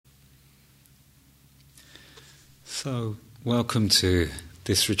So, welcome to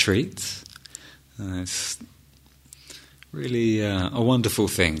this retreat. It's really a wonderful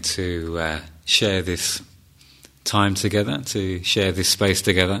thing to share this time together, to share this space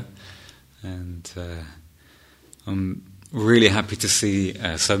together. And I'm really happy to see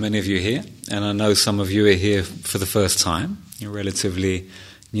so many of you here. And I know some of you are here for the first time. You're relatively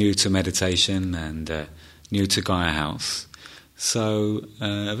new to meditation and new to Gaia House. So,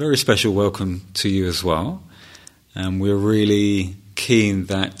 a very special welcome to you as well. And we're really keen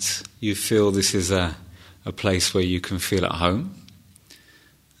that you feel this is a place where you can feel at home,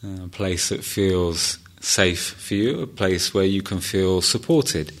 a place that feels safe for you, a place where you can feel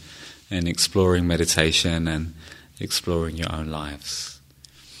supported in exploring meditation and exploring your own lives.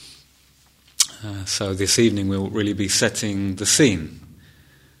 So this evening we'll really be setting the scene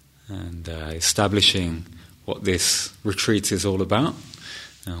and establishing what this retreat is all about,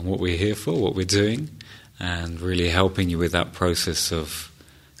 what we're here for, what we're doing, and really helping you with that process of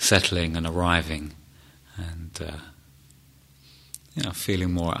settling and arriving and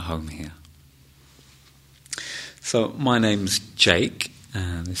feeling more at home here. So my name's Jake,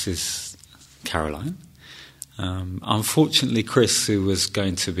 and this is Caroline. Unfortunately, Chris, who was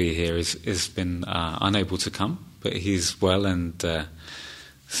going to be here, has been unable to come, but he's well and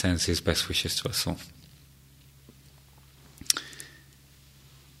sends his best wishes to us all.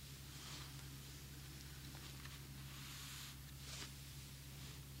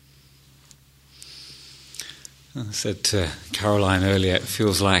 I said to Caroline earlier, it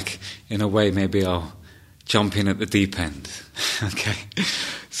feels like, in a way, maybe I'll jump in at the deep end. Okay,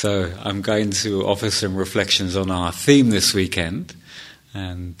 so I'm going to offer some reflections on our theme this weekend,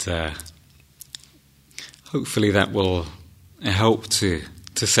 and hopefully that will help to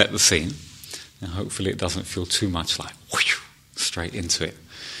set the scene. And hopefully it doesn't feel too much like whoosh, straight into it,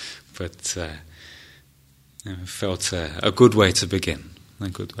 but it felt a good way to begin. A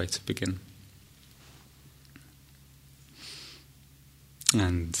good way to begin.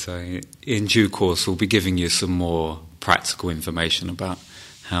 And in due course, we'll be giving you some more practical information about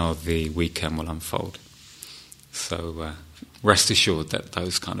how the weekend will unfold. So rest assured that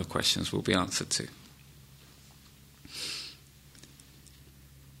those kind of questions will be answered too.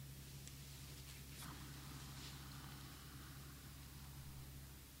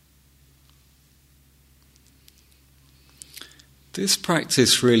 This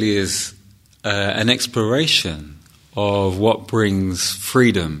practice really is an exploration of what brings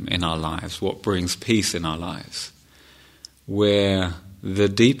freedom in our lives, what brings peace in our lives, where the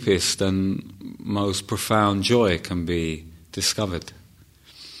deepest and most profound joy can be discovered.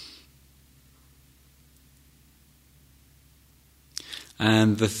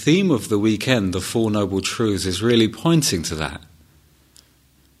 And the theme of the weekend, the Four Noble Truths, is really pointing to that.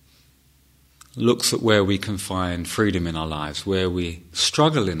 Looks at where we can find freedom in our lives, where we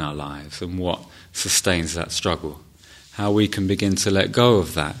struggle in our lives, and what sustains that struggle. How we can begin to let go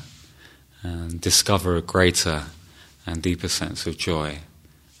of that and discover a greater and deeper sense of joy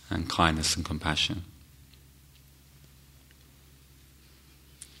and kindness and compassion.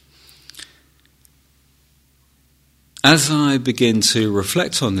 As I begin to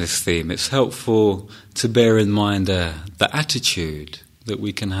reflect on this theme, it's helpful to bear in mind the attitude that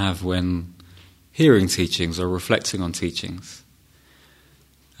we can have when hearing teachings or reflecting on teachings.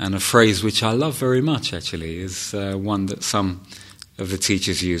 And a phrase which I love very much, actually, is one that some of the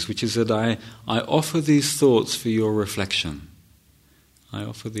teachers use, which is that I offer these thoughts for your reflection. I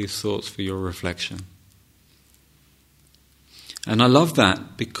offer these thoughts for your reflection. And I love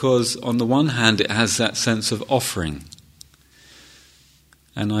that because, on the one hand, it has that sense of offering.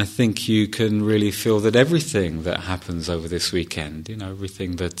 And I think you can really feel that everything that happens over this weekend,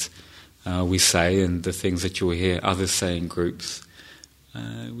 everything that we say and the things that you'll hear others say in groups,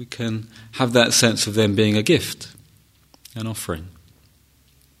 we can have that sense of them being a gift, an offering.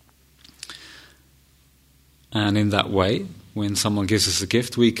 And in that way, when someone gives us a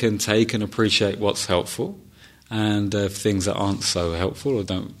gift, we can take and appreciate what's helpful, and things that aren't so helpful or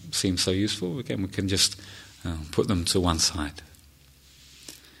don't seem so useful, again, we can just put them to one side.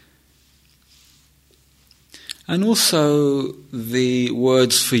 And also, the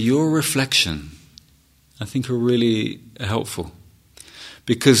words for your reflection, I think, are really helpful.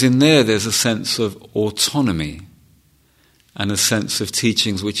 Because in there's a sense of autonomy and a sense of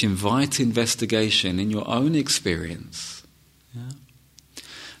teachings which invite investigation in your own experience. Yeah?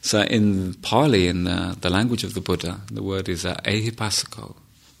 So in Pali, in the language of the Buddha, the word is ehipasako,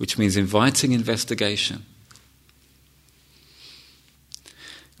 which means inviting investigation.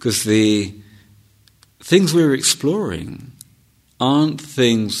 Because the things we're exploring aren't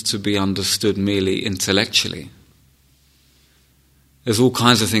things to be understood merely intellectually. There's all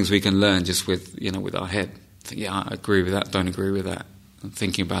kinds of things we can learn just with our head. Think, yeah, I agree with that, don't agree with that. And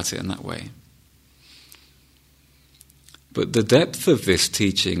thinking about it in that way. But the depth of this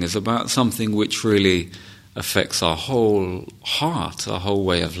teaching is about something which really affects our whole heart, our whole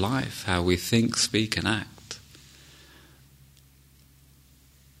way of life, how we think, speak and act.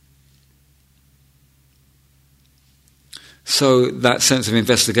 So that sense of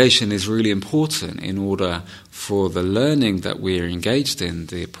investigation is really important in order for the learning that we're engaged in,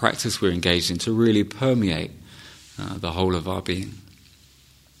 the practice we're engaged in, to really permeate the whole of our being.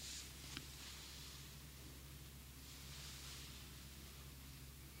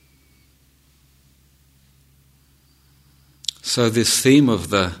 So this theme of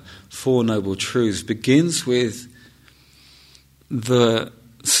the Four Noble Truths begins with the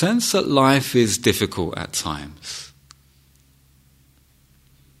sense that life is difficult at times.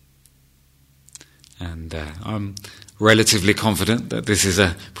 And I'm relatively confident that this is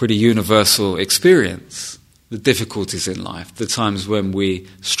a pretty universal experience. The difficulties in life, the times when we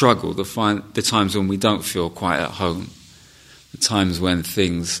struggle, the times when we don't feel quite at home, the times when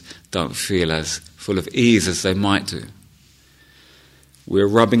things don't feel as full of ease as they might do. We're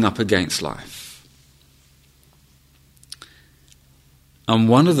rubbing up against life. And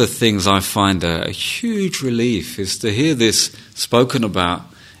one of the things I find a huge relief is to hear this spoken about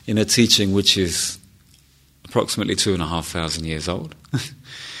in a teaching which is approximately 2,500 years old.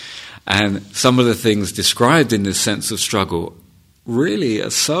 And some of the things described in this sense of struggle really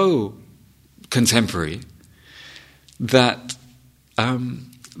are so contemporary that,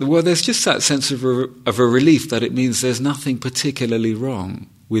 there's just that sense of a relief that it means there's nothing particularly wrong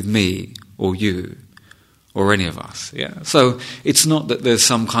with me or you or any of us. Yeah. So it's not that there's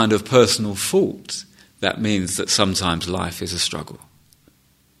some kind of personal fault that means that sometimes life is a struggle.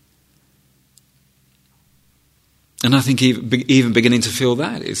 And I think even beginning to feel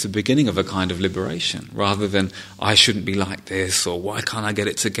that is the beginning of a kind of liberation, rather than, I shouldn't be like this, or why can't I get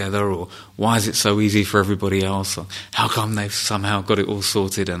it together, or why is it so easy for everybody else, or how come they've somehow got it all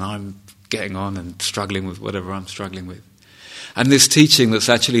sorted and I'm getting on and struggling with whatever I'm struggling with. And this teaching that's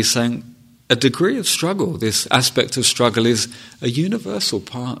actually saying a degree of struggle, this aspect of struggle is a universal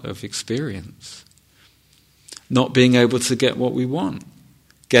part of experience. Not being able to get what we want,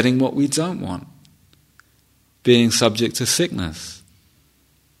 getting what we don't want. Being subject to sickness,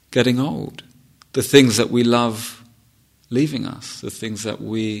 getting old, the things that we love leaving us, the things that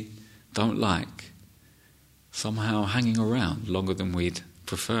we don't like, somehow hanging around longer than we'd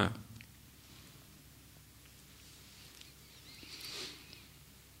prefer.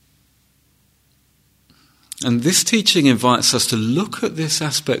 And this teaching invites us to look at this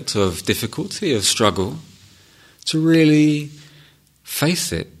aspect of difficulty, of struggle, to really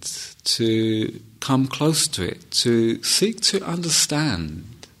face it, to come close to it, to seek to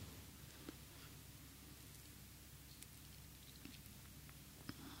understand.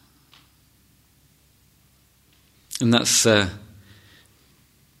 And that's a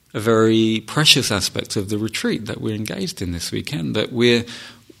very precious aspect of the retreat that we're engaged in this weekend, that we're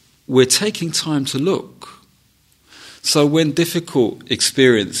taking time to look. So when difficult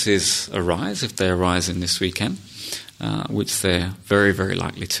experiences arise, if they arise in this weekend, which they're very, very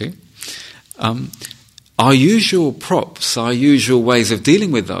likely to, our usual props, our usual ways of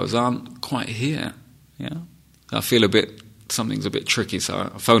dealing with those aren't quite here. Yeah, I feel something's a bit tricky,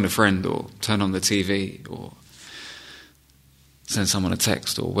 so I phone a friend or turn on the TV or send someone a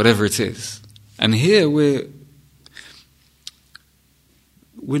text or whatever it is. And here we're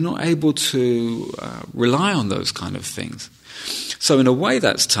not able to rely on those kind of things. So in a way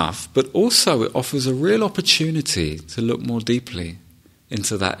that's tough, but also it offers a real opportunity to look more deeply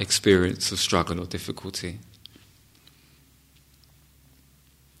into that experience of struggle or difficulty.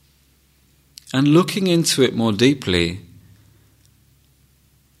 And looking into it more deeply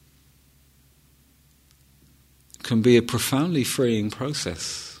can be a profoundly freeing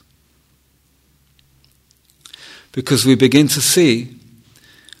process. Because we begin to see,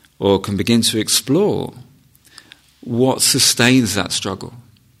 or can begin to explore, what sustains that struggle.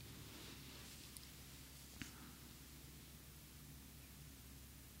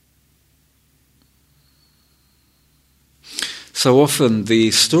 So often the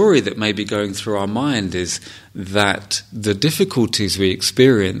story that may be going through our mind is that the difficulties we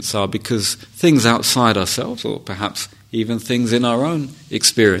experience are because things outside ourselves, or perhaps even things in our own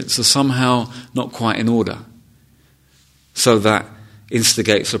experience, are somehow not quite in order. So that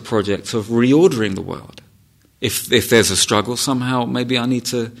instigates a project of reordering the world. If there's a struggle, somehow maybe I need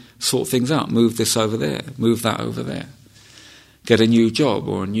to sort things out, move this over there, move that over there, get a new job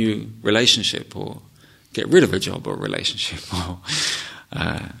or a new relationship or get rid of a job or a relationship, or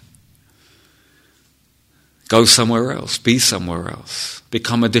go somewhere else, be somewhere else,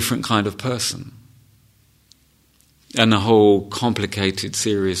 become a different kind of person. And a whole complicated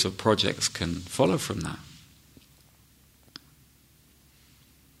series of projects can follow from that.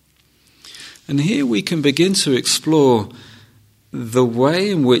 And here we can begin to explore the way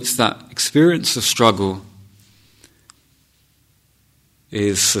in which that experience of struggle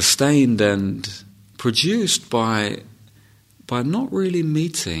is sustained and produced by not really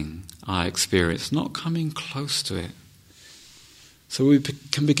meeting our experience, not coming close to it. So we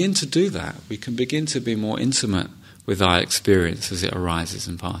can begin to do that. We can begin to be more intimate with our experience as it arises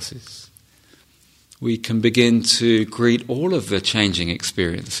and passes. We can begin to greet all of the changing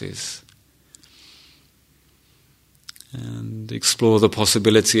experiences and explore the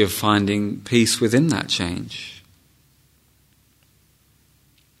possibility of finding peace within that change.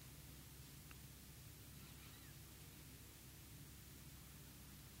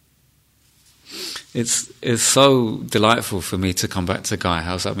 It's so delightful for me to come back to Gaia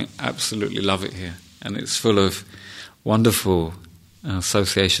House. I mean, absolutely love it here. And it's full of wonderful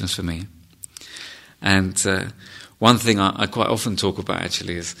associations for me. And one thing I quite often talk about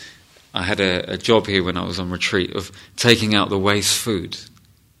actually is I had a job here when I was on retreat of taking out the waste food.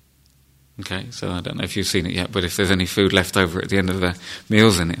 Okay, so I don't know if you've seen it yet, but if there's any food left over at the end of the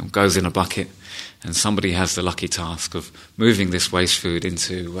meals and it goes in a bucket, and somebody has the lucky task of moving this waste food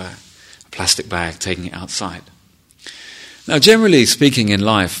into a plastic bag, taking it outside. Now, generally speaking in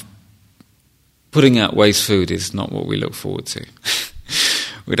life, putting out waste food is not what we look forward to.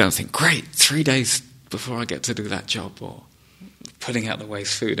 We don't think, great, 3 days before I get to do that job, or putting out the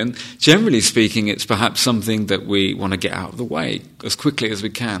waste food. And generally speaking, it's perhaps something that we want to get out of the way as quickly as we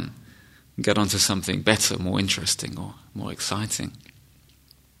can and get onto something better, more interesting, or more exciting.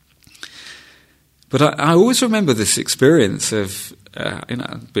 But I always remember this experience of,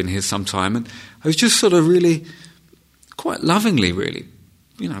 I've been here some time, and I was just sort of really, quite lovingly really,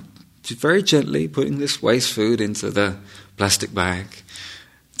 just very gently putting this waste food into the plastic bag,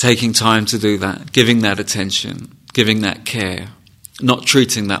 taking time to do that, giving that attention, giving that care, not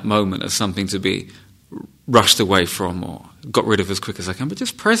treating that moment as something to be rushed away from or got rid of as quick as I can, but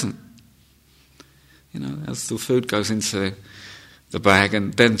just present. As the food goes into the bag,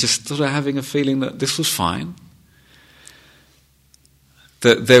 and then just sort of having a feeling that this was fine,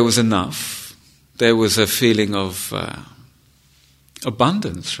 that there was enough, there was a feeling of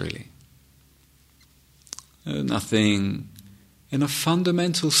abundance, really. Nothing, in a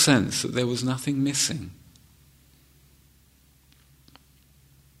fundamental sense, that there was nothing missing.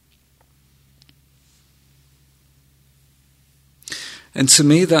 And to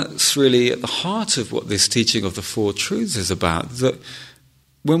me, that's really at the heart of what this teaching of the Four Truths is about, that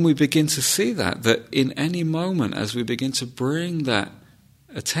when we begin to see that in any moment, as we begin to bring that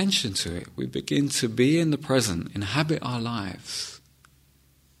attention to it, we begin to be in the present, inhabit our lives.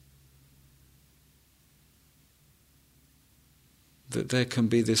 That there can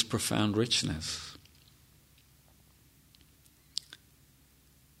be this profound richness.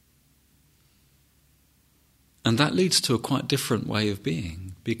 And that leads to a quite different way of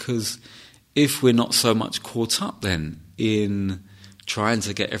being, because if we're not so much caught up then in trying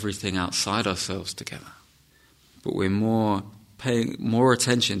to get everything outside ourselves together, but we're paying more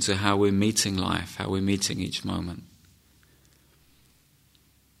attention to how we're meeting life, how we're meeting each moment,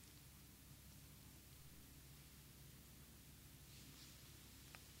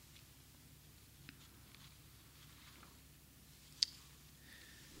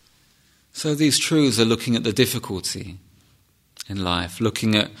 so these truths are looking at the difficulty in life,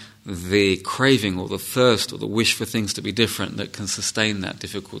 looking at the craving or the thirst or the wish for things to be different that can sustain that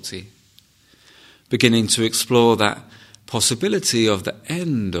difficulty. Beginning to explore that possibility of the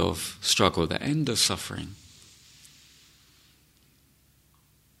end of struggle, the end of suffering.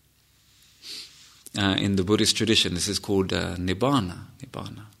 In the Buddhist tradition, this is called Nibbana.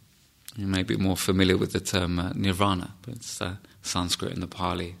 You may be more familiar with the term nirvana, but it's Sanskrit and the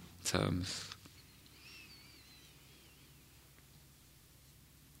Pali terms.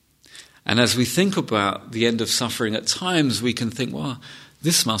 And as we think about the end of suffering, at times we can think, well,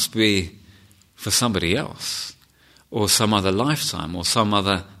 this must be for somebody else, or some other lifetime, or some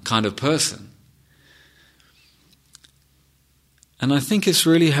other kind of person. And I think it's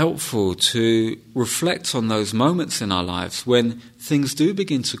really helpful to reflect on those moments in our lives when things do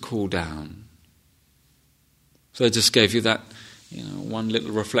begin to cool down. So I just gave you that one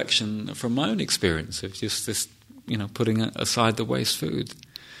little reflection from my own experience of just this, putting aside the waste food.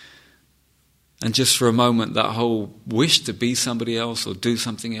 And just for a moment, that whole wish to be somebody else or do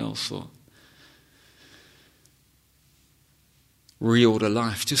something else or reorder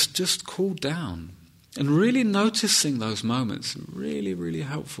life, just cool down. And really noticing those moments, really, really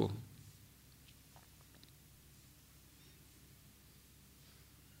helpful.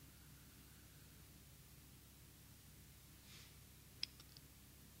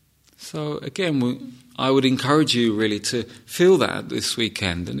 So again, I would encourage you really to feel that this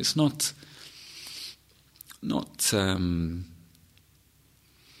weekend, and it's not how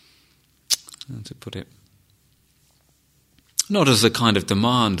to put it, not as a kind of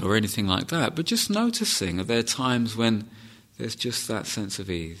demand or anything like that, but just noticing. Are there times when there's just that sense of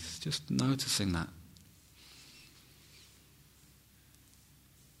ease? Just noticing that.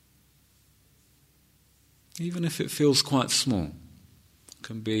 Even if it feels quite small, it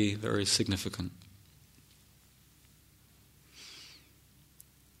can be very significant.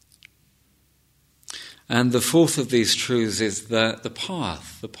 And the fourth of these truths is the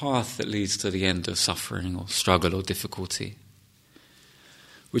path that leads to the end of suffering or struggle or difficulty,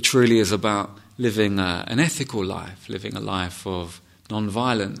 which really is about living an ethical life, living a life of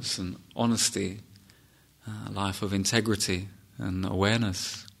non-violence and honesty, a life of integrity and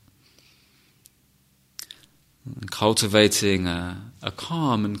awareness, and cultivating a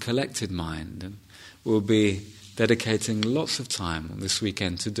calm and collected mind. And we'll be dedicating lots of time on this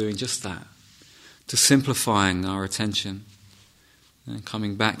weekend to doing just that, to simplifying our attention and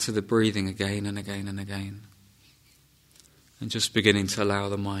coming back to the breathing again and again and again, and just beginning to allow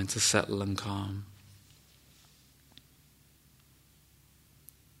the mind to settle and calm.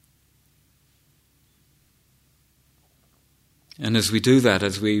 And as we do that,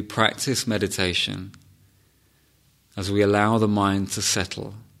 as we practice meditation, as we allow the mind to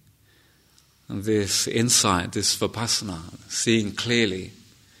settle, and this insight, this vipassana, seeing clearly,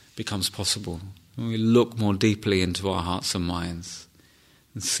 becomes possible. And we look more deeply into our hearts and minds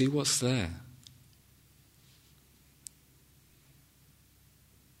and see what's there.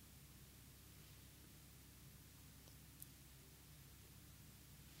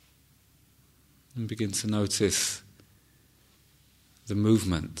 And begin to notice the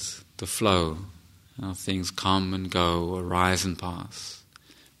movement, the flow, how things come and go, arise and pass.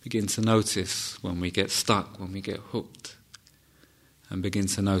 Begin to notice when we get stuck, when we get hooked. And begin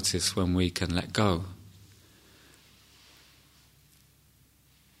to notice when we can let go.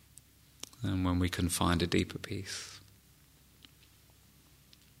 And when we can find a deeper peace.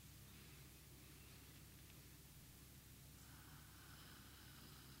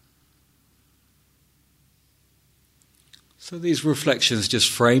 So these reflections just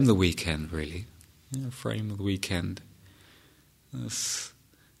frame the weekend, really. Frame the weekend. It's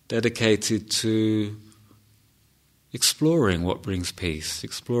dedicated to exploring what brings peace,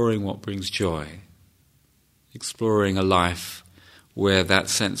 exploring what brings joy, exploring a life where that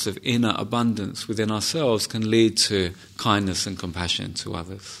sense of inner abundance within ourselves can lead to kindness and compassion to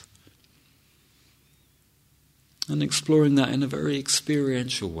others. And exploring that in a very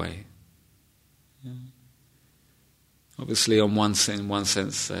experiential way. Yeah. Obviously, in one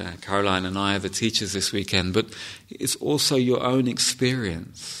sense, Caroline and I are the teachers this weekend, but it's also your own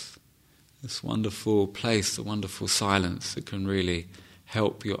experience. This wonderful place, the wonderful silence that can really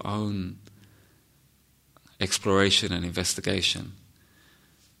help your own exploration and investigation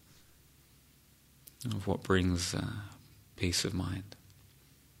of what brings peace of mind.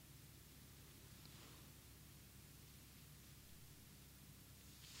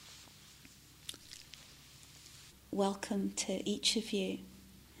 Welcome to each of you.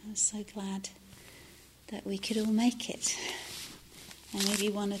 I'm so glad that we could all make it. And maybe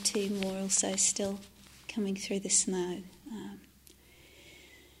one or two more also still coming through the snow.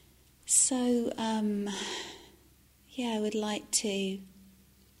 I would like to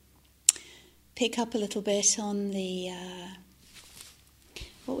pick up a little bit on the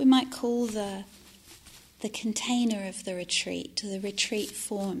what we might call the container of the retreat, or the retreat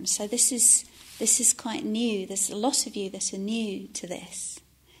form. So this is quite new. There's a lot of you that are new to this.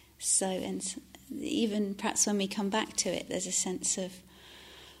 So, and even perhaps when we come back to it, there's a sense of,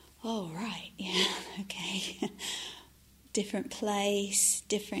 oh, right, yeah, okay. Different place,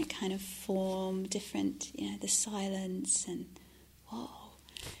 different kind of form, different, the silence, and whoa.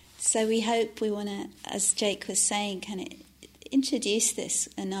 So we hope, we want to, as Jake was saying, kind of introduce this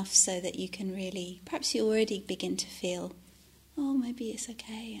enough so that you can really, perhaps you already begin to feel, oh, maybe it's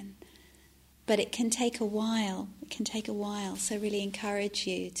okay, but it can take a while. So really encourage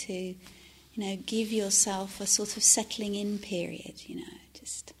you to, give yourself a sort of settling in period,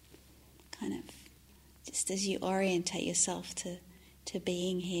 just as you orientate yourself to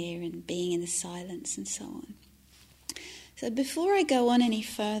being here and being in the silence and so on. So before I go on any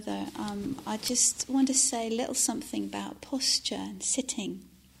further, I just want to say a little something about posture and sitting.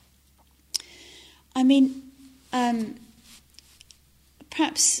 I mean,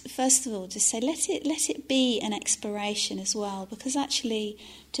 perhaps first of all, just say let it be an exploration as well, because actually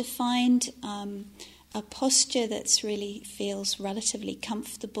to find a posture that's really feels relatively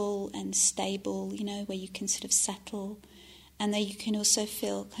comfortable and stable, where you can sort of settle, and that you can also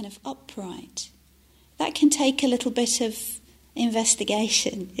feel kind of upright. That can take a little bit of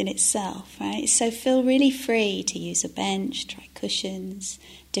investigation in itself, right? So feel really free to use a bench, try cushions,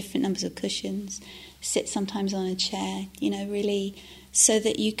 different numbers of cushions, sit sometimes on a chair, really, so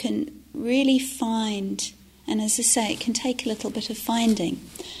that you can really find, and as I say, it can take a little bit of finding.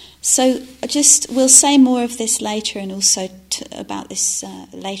 So we'll say more of this later, and also about this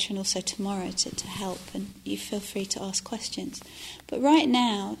later, and also tomorrow to help, and you feel free to ask questions. But right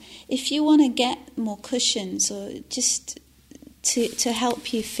now, if you want to get more cushions, or just to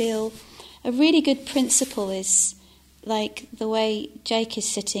help you feel, a really good principle is like the way Jake is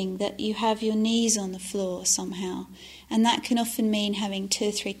sitting, that you have your knees on the floor somehow, and that can often mean having 2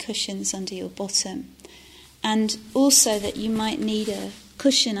 or 3 cushions under your bottom, and also that you might need a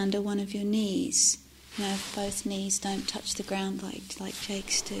cushion under one of your knees. If both knees don't touch the ground like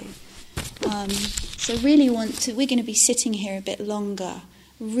Jake's do. So really we're going to be sitting here a bit longer.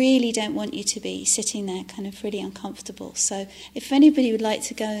 Really don't want you to be sitting there kind of really uncomfortable. So if anybody would like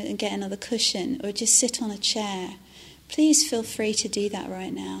to go and get another cushion or just sit on a chair, please feel free to do that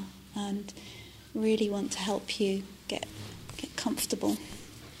right now, and really want to help you get comfortable.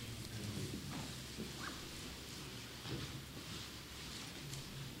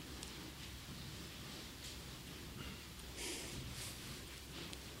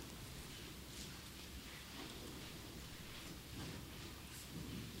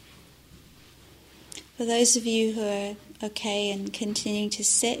 For those of you who are okay and continuing to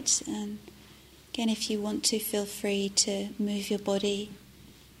sit, and again, if you want to, feel free to move your body.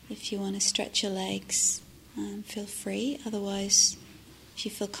 If you want to stretch your legs, feel free. Otherwise, if you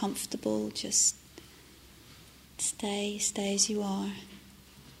feel comfortable, just stay as you are.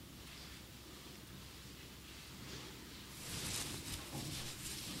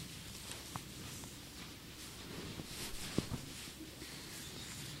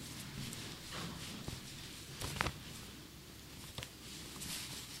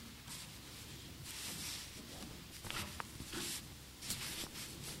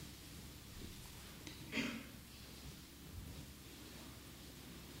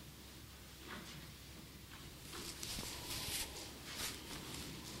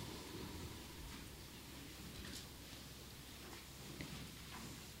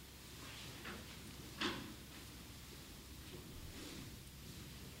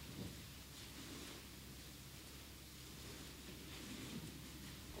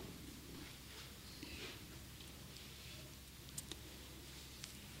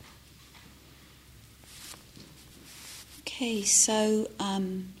 Okay, so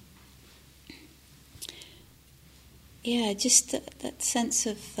just that sense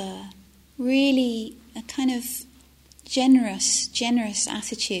of really a kind of generous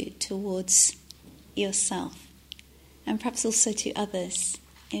attitude towards yourself, and perhaps also to others,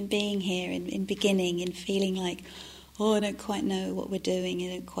 in being here, in beginning, in feeling like, I don't quite know what we're doing,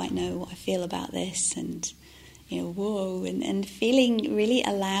 I don't quite know what I feel about this, and whoa, and feeling really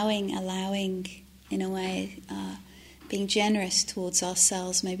allowing in a way. Being generous towards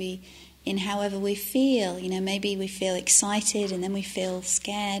ourselves, maybe in however we feel. Maybe we feel excited, and then we feel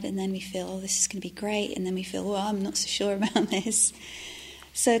scared, and then we feel, this is going to be great, and then we feel, I'm not so sure about this.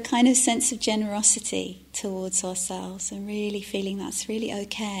 So a kind of sense of generosity towards ourselves, and really feeling that's really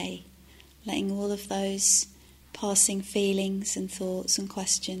okay. Letting all of those passing feelings and thoughts and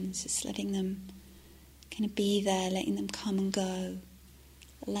questions, just letting them kind of be there, letting them come and go,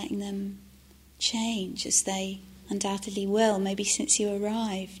 letting them change as they undoubtedly will, maybe since you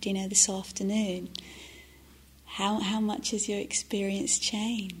arrived, this afternoon. How much has your experience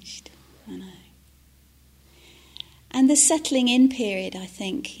changed? I know. And the settling in period, I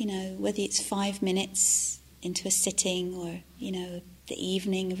think, whether it's 5 minutes into a sitting or, the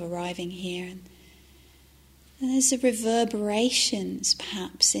evening of arriving here, and there's the reverberations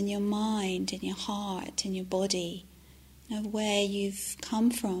perhaps in your mind, in your heart, in your body, where you've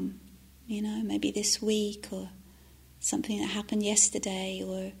come from, maybe this week, or something that happened yesterday,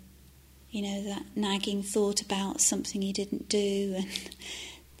 or that nagging thought about something you didn't do, and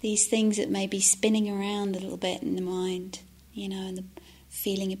these things that may be spinning around a little bit in the mind, and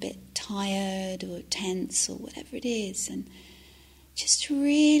feeling a bit tired or tense or whatever it is, and just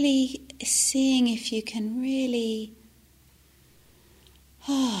really seeing if you can really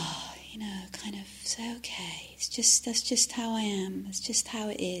kind of say, okay, that's just how I am. That's just how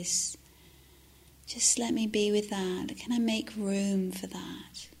it is. Just let me be with that. Can I make room for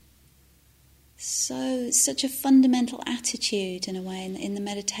that? Such a fundamental attitude in a way in the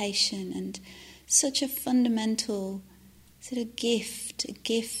meditation, and such a fundamental sort of gift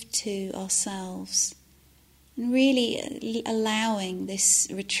to ourselves. And really allowing this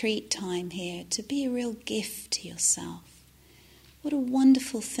retreat time here to be a real gift to yourself. What a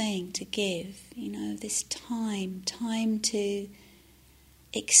wonderful thing to give, this time to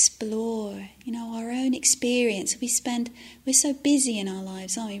explore, our own experience. We're so busy in our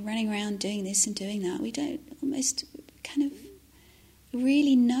lives, aren't we? Running around doing this and doing that. We don't almost kind of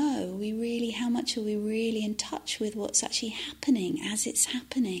really know, how much are we really in touch with what's actually happening as it's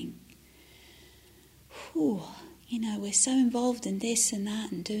happening. We're so involved in this and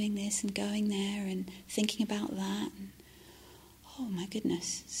that and doing this and going there and thinking about that. And, oh my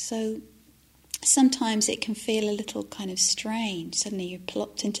goodness. So sometimes it can feel a little kind of strange. Suddenly you're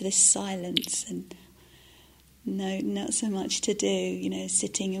plopped into this silence and not so much to do,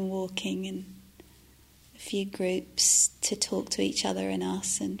 sitting and walking and a few groups to talk to each other and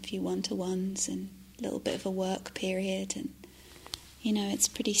us and a few one-to-ones and a little bit of a work period. And, it's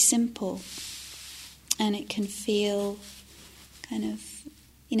pretty simple. And it can feel kind of,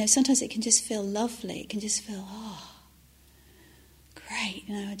 sometimes it can just feel lovely. It can just feel, great,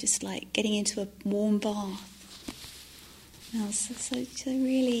 just like getting into a warm bath. So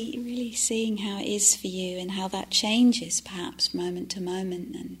really, really seeing how it is for you and how that changes perhaps moment to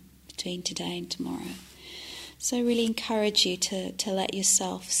moment and between today and tomorrow. So I really encourage you to let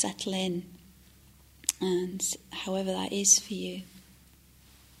yourself settle in, and however that is for you.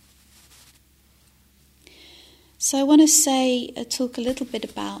 So I want to talk a little bit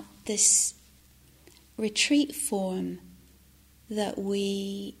about this retreat form that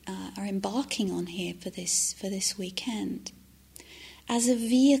we are embarking on here for this weekend, as a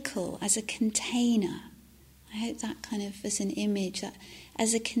vehicle, as a container. I hope that kind of as an image, that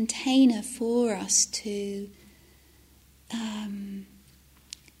as a container for us to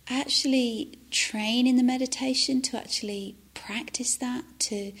actually train in the meditation, to actually practice that,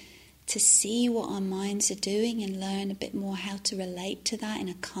 to see what our minds are doing and learn a bit more how to relate to that in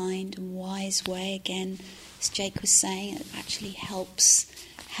a kind and wise way. Again, as Jake was saying, it actually helps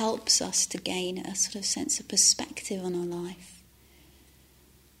us to gain a sort of sense of perspective on our life.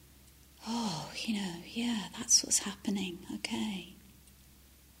 That's what's happening, okay.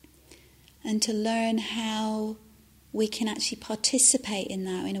 And to learn how we can actually participate in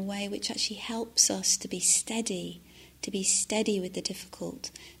that in a way which actually helps us to be steady with the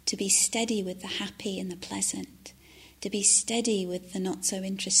difficult, to be steady with the happy and the pleasant, to be steady with the not so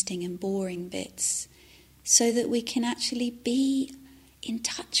interesting and boring bits, so that we can actually be in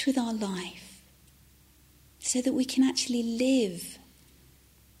touch with our life, so that we can actually live.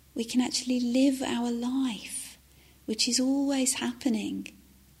 We can actually live our life, which is always happening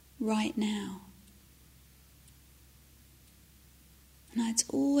right now. And it's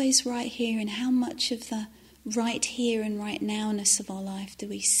always right here, and how much of the right here and right nowness of our life do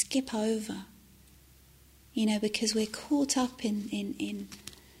we skip over? Because we're caught up in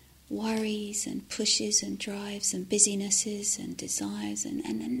worries and pushes and drives and busynesses and desires,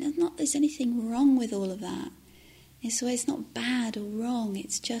 and not there's anything wrong with all of that. It's not bad or wrong.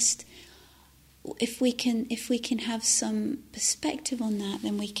 It's just if we can have some perspective on that,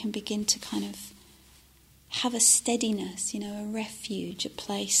 then we can begin to kind of have a steadiness, a refuge, a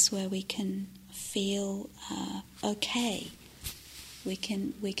place where we can feel okay. We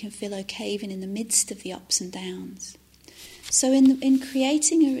can feel okay even in the midst of the ups and downs. So in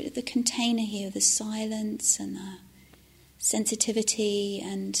creating the container here, the silence and the sensitivity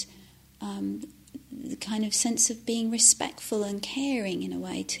and the kind of sense of being respectful and caring in a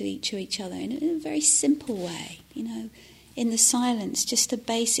way to each other in a very simple way, in the silence, just a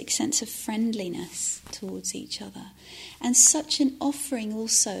basic sense of friendliness towards each other. And such an offering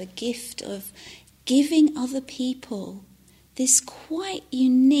also, a gift of giving other people this quite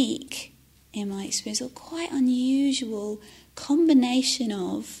unique, in my experience, or quite unusual combination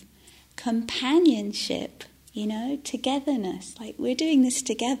of companionship, togetherness. Like, we're doing this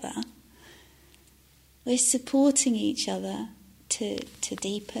together. We're supporting each other to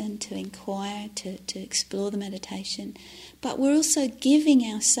deepen, to inquire, to explore the meditation. But we're also giving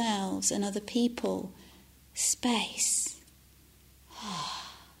ourselves and other people space.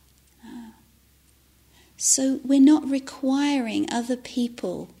 So we're not requiring other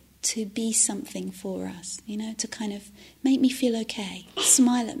people to be something for us, to kind of make me feel okay,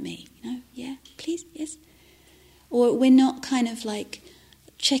 smile at me, yeah, please, yes. Or we're not kind of like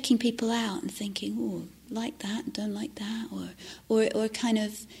checking people out and thinking, oh, like that, don't like that, or kind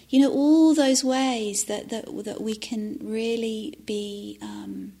of, all those ways that we can really be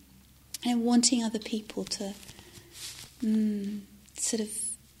and wanting other people to sort of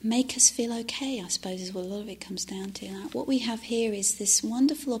make us feel okay, I suppose, is what a lot of it comes down to. Now, what we have here is this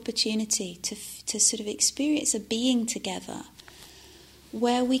wonderful opportunity to sort of experience a being together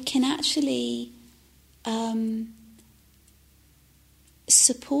where we can actually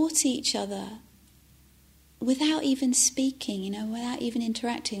support each other without even speaking, without even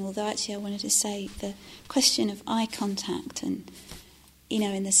interacting. Although actually I wanted to say the question of eye contact and,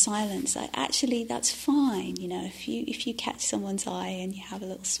 in the silence, actually that's fine. If you catch someone's eye and you have a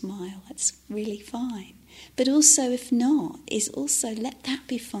little smile, that's really fine. But also if not, is also let that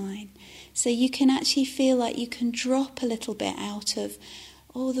be fine. So you can actually feel like you can drop a little bit out of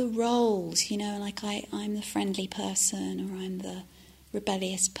all the roles, like I'm the friendly person, or I'm the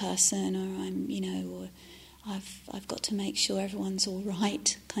rebellious person, or I'm, or I've got to make sure everyone's all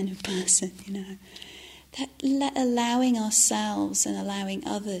right kind of person, That allowing ourselves and allowing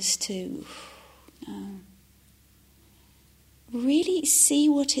others to really see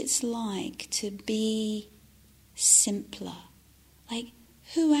what it's like to be simpler. Like,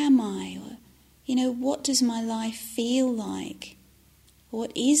 who am I? Or, what does my life feel like?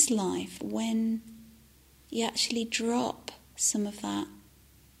 What is life when you actually drop some of that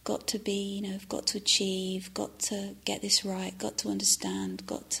got to be, got to achieve, got to get this right, got to understand,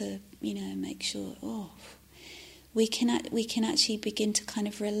 got to, make sure, we can actually begin to kind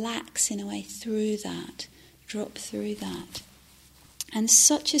of relax in a way through that, drop through that. And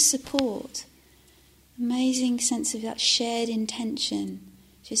such a support, amazing sense of that shared intention,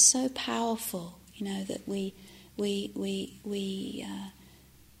 which is so powerful, that we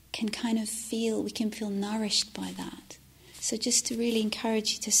can kind of feel, we can feel nourished by that. So just to really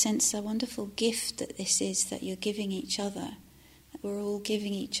encourage you to sense the wonderful gift that this is, that you're giving each other, that we're all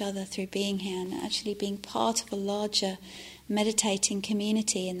giving each other through being here and actually being part of a larger meditating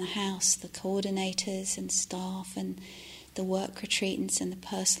community in the house, the coordinators and staff and the work retreatants and the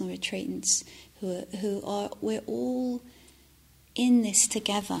personal retreatants we're all in this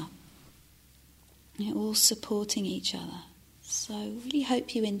together. We're all supporting each other. So really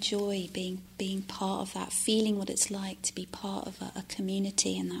hope you enjoy being part of that, feeling what it's like to be part of a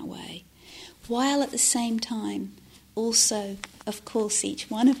community in that way. While at the same time, also, of course, each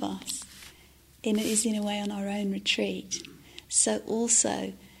one of us is in a way on our own retreat. So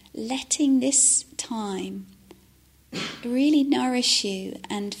also letting this time really nourish you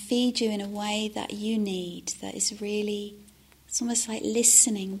and feed you in a way that you need, that is really, it's almost like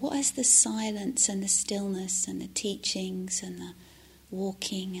listening. What is the silence and the stillness and the teachings and the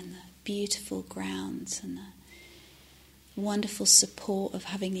walking and the beautiful grounds and the wonderful support of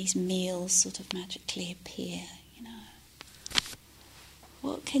having these meals sort of magically appear,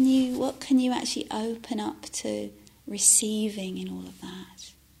 What can you actually open up to receiving in all of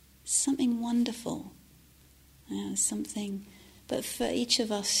that? Something wonderful. Something, but for each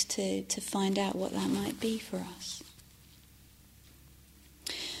of us to find out what that might be for us.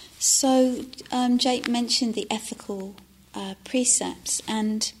 So Jake mentioned the ethical precepts,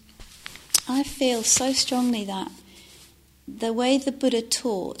 and I feel so strongly that the way the Buddha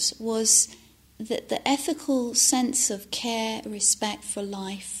taught was that the ethical sense of care, respect for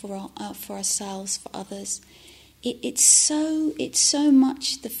life, for ourselves, for others, it's so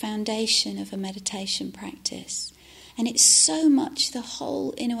much the foundation of a meditation practice, and it's so much the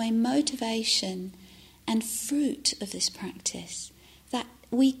whole, in a way, motivation and fruit of this practice, that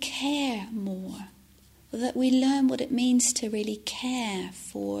we care more, that we learn what it means to really care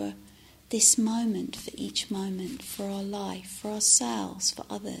for this moment, for each moment, for our life, for ourselves, for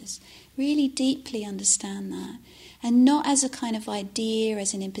others. Really deeply understand that. And not as a kind of idea,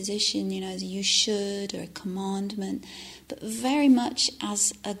 as an imposition, as you should, or a commandment, but very much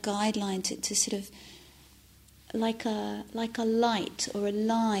as a guideline to sort of, like a light or a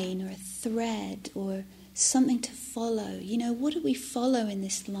line or a thread or something to follow. What do we follow in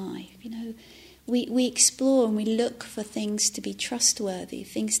this life? We explore and we look for things to be trustworthy,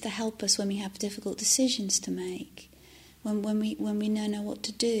 things to help us when we have difficult decisions to make, when we don't know what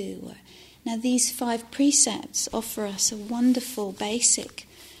to do. Now these 5 precepts offer us a wonderful basic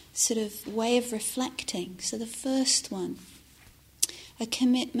sort of way of reflecting. So the first one, a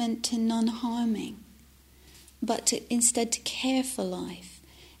commitment to non-harming, but instead to care for life,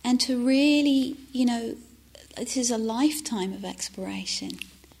 and to really, this is a lifetime of exploration.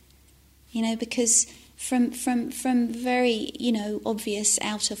 Because from very, obvious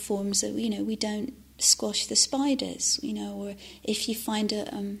outer forms that, we don't squash the spiders, or if you find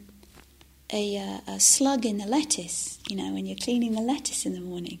a slug in the lettuce, when you're cleaning the lettuce in the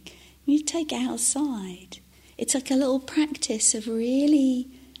morning, you take it outside. It's like a little practice of really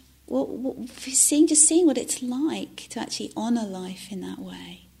seeing what it's like to actually honour life in that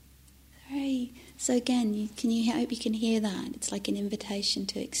way. So again, I hope you can hear that. It's like an invitation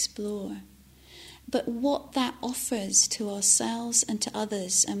to explore. But what that offers to ourselves and to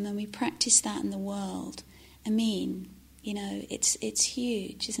others, and when we practice that in the world, it's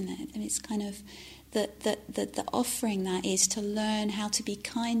huge, isn't it? And it's kind of the offering that is to learn how to be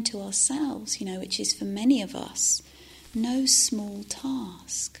kind to ourselves, which is for many of us no small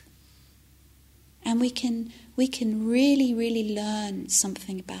task. And we can really, really learn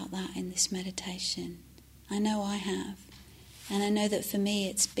something about that in this meditation. I know I have. And I know that for me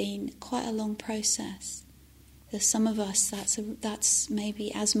it's been quite a long process. For some of us that's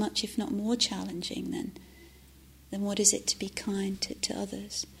maybe as much, if not more challenging than what is it to be kind to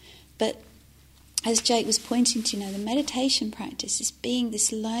others. But as Jake was pointing to, the meditation practice is being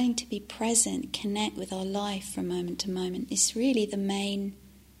this learning to be present, connect with our life from moment to moment is really the main,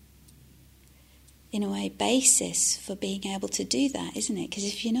 in a way, basis for being able to do that, isn't it? Because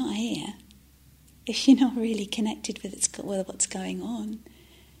if you're not here, if you're not really connected with what's going on,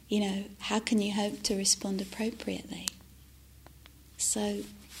 how can you hope to respond appropriately? So,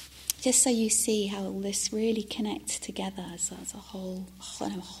 just so you see how all this really connects together as a whole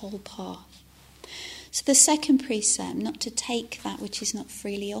path. So the second precept, not to take that which is not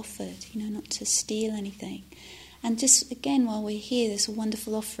freely offered, not to steal anything. And just, again, while we're here, there's a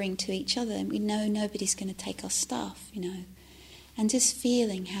wonderful offering to each other, and we know nobody's going to take our stuff, And just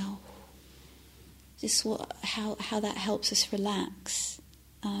feeling how that helps us relax.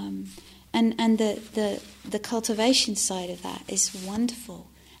 And the cultivation side of that is wonderful.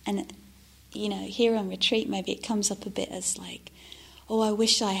 And, here on retreat, maybe it comes up a bit as like, oh, I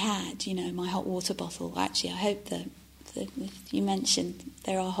wish I had, my hot water bottle. Actually, I hope that you mentioned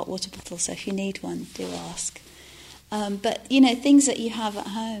there are hot water bottles, so if you need one, do ask. But, things that you have at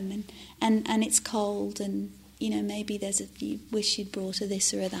home and it's cold and, maybe you wish you'd brought a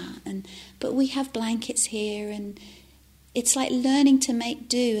this or a that. But we have blankets here, and it's like learning to make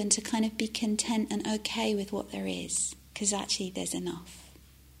do and to kind of be content and okay with what there is. Because actually there's enough.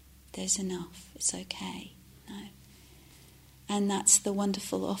 There's enough. It's okay. No. And that's the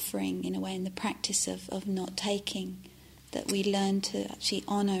wonderful offering, in a way, in the practice of not taking, that we learn to actually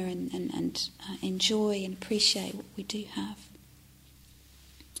honour and enjoy and appreciate what we do have.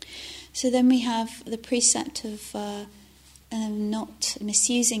 So then we have the precept of not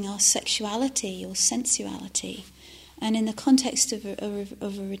misusing our sexuality or sensuality. And in the context of a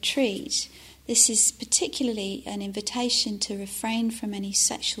retreat, this is particularly an invitation to refrain from any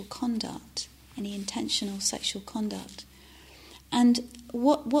sexual conduct, any intentional sexual conduct. And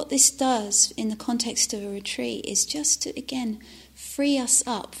what this does in the context of a retreat is just to, again, free us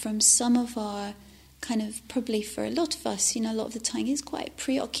up from some of our kind of, probably for a lot of us, a lot of the time it's quite a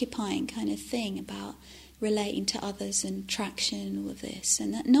preoccupying kind of thing about relating to others and attraction and all of this.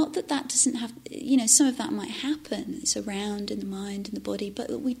 And that doesn't have, some of that might happen. It's around in the mind and the body,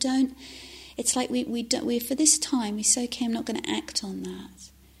 but we don't, it's like we for this time, we say, okay, I'm not going to act on that.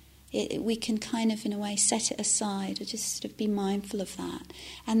 We can kind of, in a way, set it aside or just sort of be mindful of that.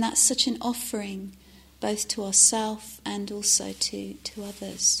 And that's such an offering both to ourselves and also to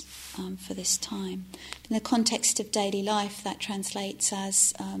others for this time. In the context of daily life, that translates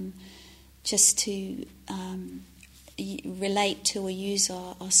as just to relate to or use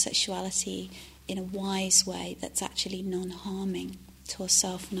our sexuality in a wise way that's actually non-harming to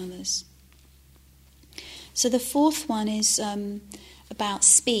ourselves and others. So the fourth one is about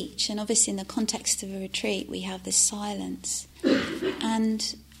speech, and obviously in the context of a retreat we have this silence,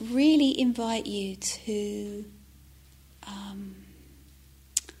 and really invite you to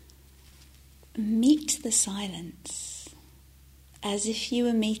meet the silence as if you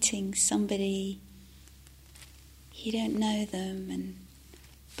were meeting somebody, you don't know them,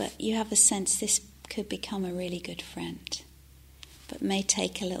 but you have a sense this could become a really good friend, but may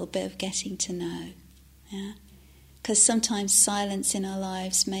take a little bit of getting to know. Yeah? Because sometimes silence in our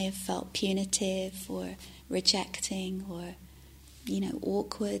lives may have felt punitive or rejecting or,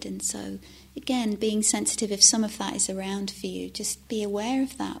 awkward. And so, again, being sensitive, if some of that is around for you, just be aware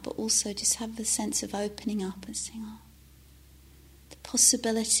of that, but also just have the sense of opening up and saying, the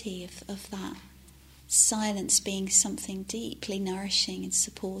possibility of that silence being something deeply nourishing and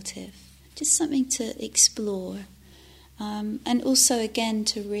supportive. Just something to explore. And also, again,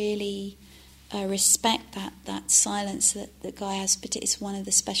 to really respect that silence that Gaia has, but it's one of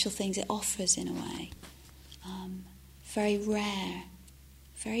the special things it offers in a way. Very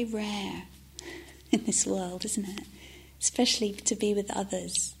rare in this world, isn't it? Especially to be with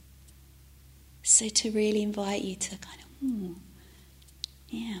others. So to really invite you to kind of,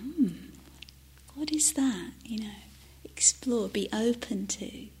 what is that? Explore, be open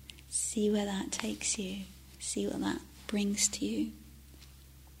to, see where that takes you, see what that brings to you.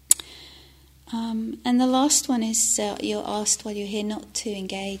 And the last one is you're asked while you're here not to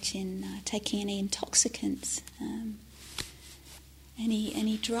engage in taking any intoxicants,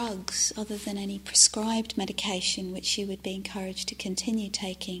 any drugs other than any prescribed medication, which you would be encouraged to continue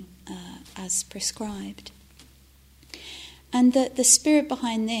taking as prescribed. And the spirit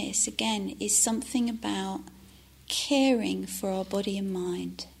behind this, again, is something about caring for our body and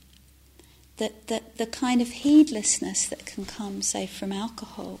mind. That the kind of heedlessness that can come, say, from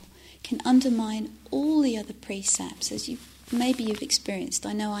alcohol can undermine all the other precepts, as maybe you've experienced.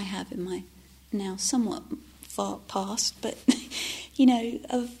 I know I have in my now somewhat far past, but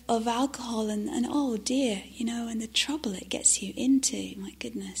of alcohol and oh dear, and the trouble it gets you into, my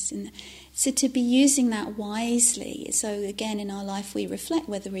goodness. And so to be using that wisely, so again in our life we reflect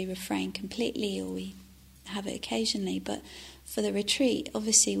whether we refrain completely or we have it occasionally, but for the retreat,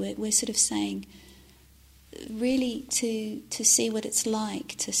 obviously we're sort of saying really to see what it's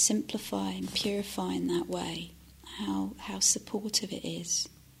like to simplify and purify in that way, how supportive it is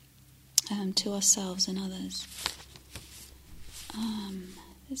to ourselves and others.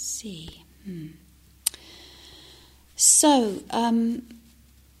 Let's see. So,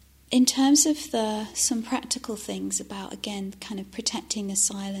 in terms of some practical things about, again, kind of protecting the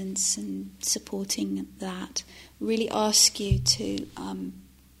silence and supporting that, really ask you to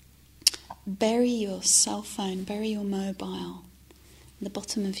bury your cell phone, bury your mobile in the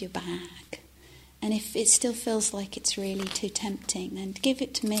bottom of your bag. And if it still feels like it's really too tempting, then give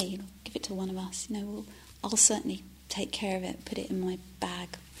it to me, give it to one of us. I'll certainly take care of it, put it in my bag,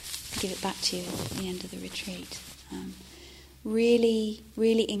 give it back to you at the end of the retreat. Really,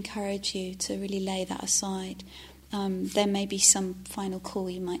 really encourage you to really lay that aside. There may be some final call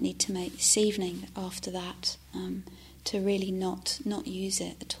you might need to make this evening after that to really not use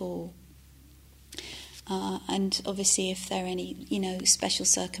it at all. And obviously if there are any, special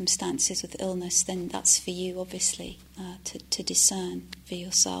circumstances with illness, then that's for you, obviously, to discern for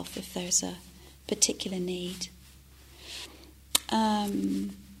yourself if there's a particular need.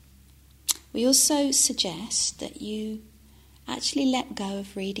 We also suggest that you actually let go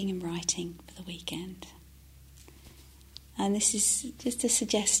of reading and writing for the weekend. And this is just a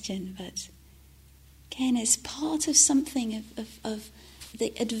suggestion, but again, it's part of something of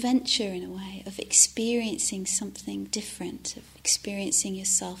the adventure in a way, of experiencing something different, of experiencing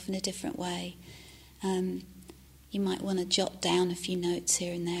yourself in a different way. You might want to jot down a few notes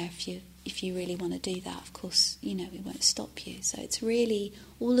here and there if you really want to do that. Of course, we won't stop you. So it's really,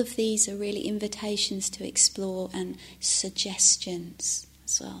 all of these are really invitations to explore and suggestions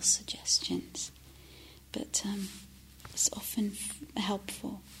as well, suggestions. But it's often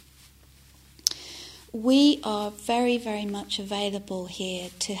helpful. We are very, very much available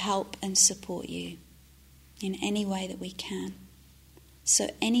here to help and support you in any way that we can. So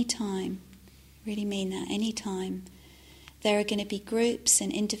anytime, really mean that, anytime, there are going to be groups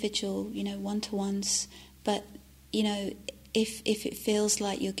and individual, one-to-ones, but, if it feels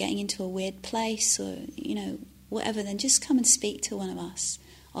like you're getting into a weird place or, whatever, then just come and speak to one of us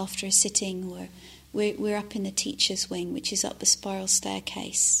after a sitting, or we're up in the teacher's wing, which is up the spiral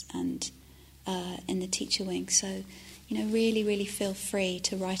staircase, and in the teacher wing. So, really, really feel free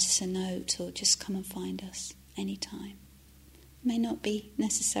to write us a note or just come and find us anytime. May not be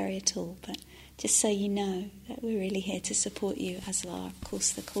necessary at all, but just so you know that we're really here to support you, as are, of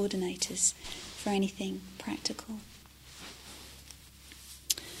course, the coordinators, for anything practical.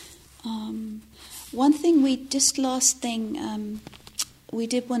 One thing last thing, we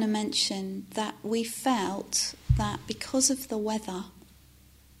did want to mention that we felt that because of the weather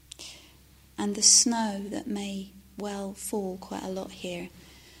and the snow that may well fall quite a lot here,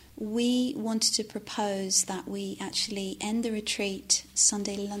 we wanted to propose that we actually end the retreat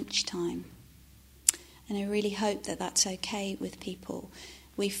Sunday lunchtime. And I really hope that that's okay with people.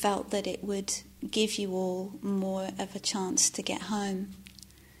 We felt that it would give you all more of a chance to get home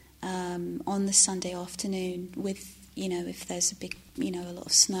on the Sunday afternoon with, if there's a lot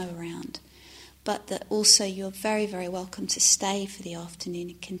of snow around. But that also you're very, very welcome to stay for the afternoon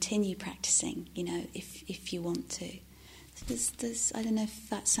and continue practicing, if you want to. So I don't know if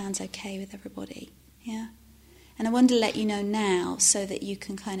that sounds okay with everybody, yeah? And I want to let you know now so that you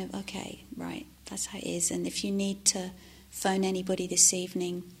can kind of, okay, right, that's how it is. And if you need to phone anybody this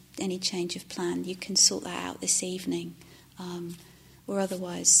evening, any change of plan, you can sort that out this evening, or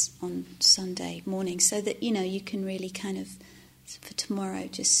otherwise on Sunday morning, so that, you can really kind of, for tomorrow,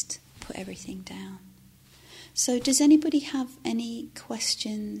 just put everything down. So does anybody have any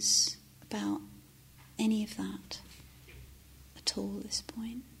questions about any of that at all at this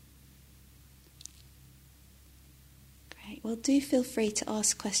point? Great. Well, do feel free to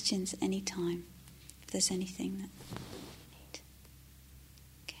ask questions at any time if there's anything that you need.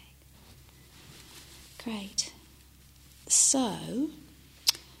 Okay. Great. So,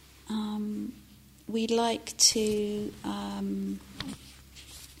 we'd like to,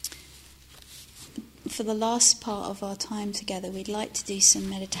 for the last part of our time together, we'd like to do some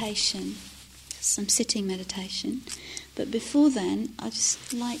meditation, some sitting meditation. But before then, I'd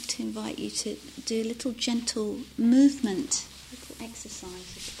just like to invite you to do a little gentle movement, a little exercise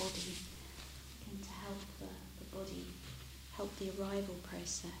of the body, and to help the body, help the arrival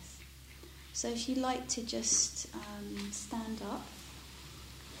process. So if you'd like to just stand up.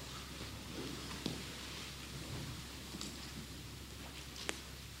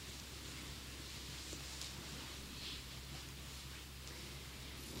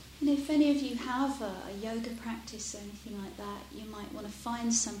 And if any of you have a yoga practice or anything like that, you might want to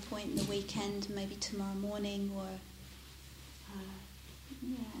find some point in the weekend, maybe tomorrow morning, or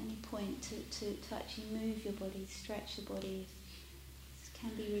any point to actually move your body, stretch your body. This can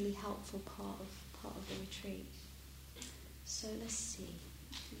be a really helpful part of the retreat. So let's see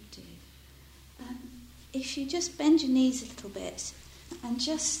what we do. If you just bend your knees a little bit and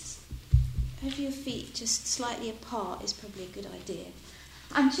just have your feet just slightly apart is probably a good idea.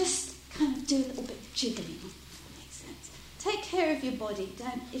 And just kind of do a little bit of jiggling, if that makes sense. Take care of your body.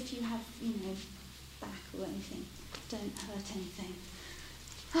 Don't, if you have, back or anything, don't hurt anything.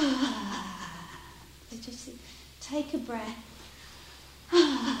 So just take a breath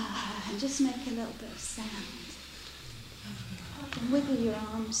and just make a little bit of sound. And wiggle your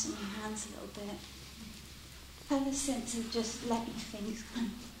arms and your hands a little bit. Have a sense of just letting things kind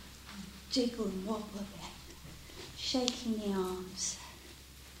of jiggle and wobble a bit. Shaking the arms.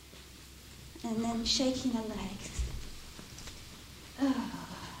 And then shaking the legs. You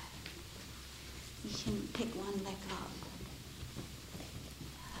can pick one leg up.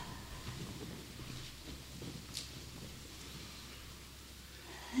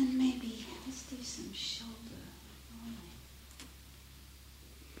 And maybe let's do some shoulder rolling.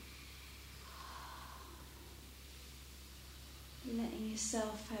 Letting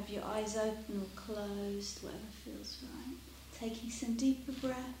yourself have your eyes open or closed, whatever feels right. Taking some deeper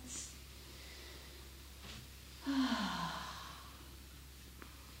breaths.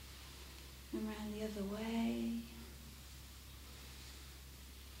 Around the other way.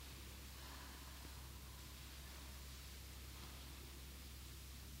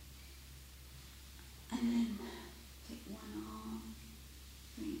 And then take one arm,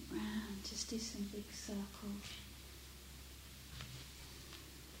 bring it round, just do some big circles.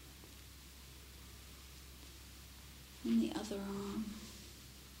 And the other arm.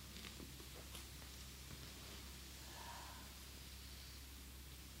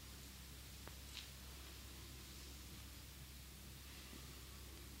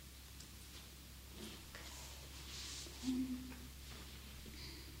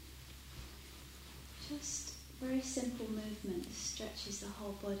 Just very simple movement, stretches the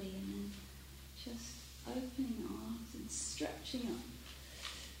whole body, and then just opening the arms and stretching up.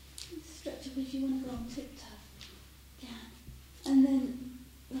 Stretch up if you want to go on tiptoe. Yeah. And then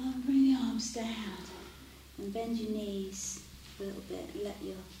bring the arms down and bend your knees a little bit. Let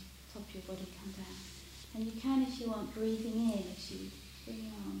your top of your body come down. And you can, if you want, breathing in as you bring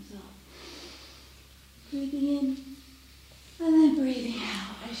your arms up. Breathing in. And then breathing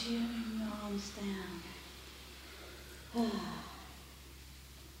out as you bring your arms down.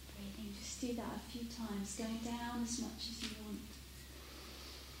 Breathing, just do that a few times, going down as much as you want.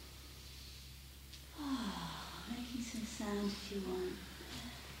 Making some sound if you want.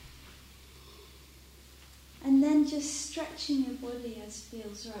 And then just stretching your body as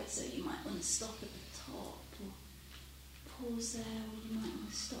feels right, so you might want to stop at the top, or pause there, or you might want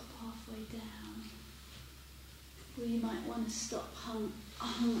to stop halfway down. Or you might want to stop hung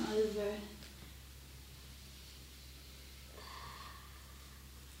over.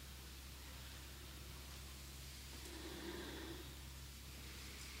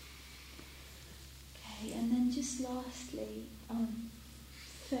 Okay, and then just lastly,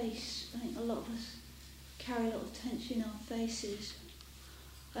 face. I think a lot of us carry a lot of tension in our faces.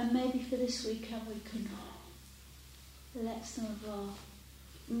 And maybe for this weekend we can let some of our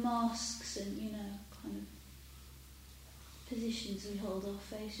masks and, kind of positions we hold our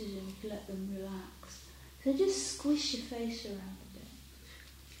faces in, let them relax. So just squish your face around a bit.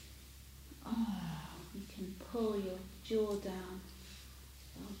 You can pull your jaw down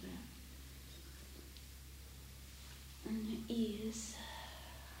a little bit. And your ears.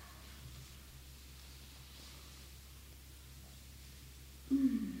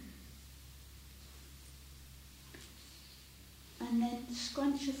 And then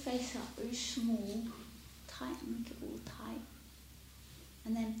scrunch your face up very small, tight, make it all tight.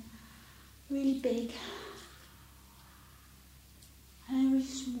 And then really big, and really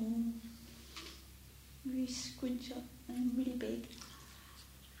small, really scrunch up, and then really big,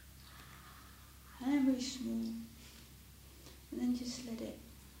 and then really small. And then just let it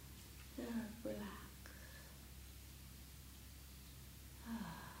relax.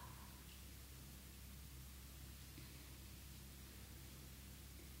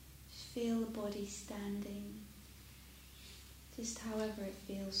 Feel the body standing, just however it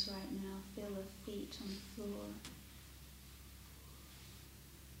feels right now. Feel the feet on the floor.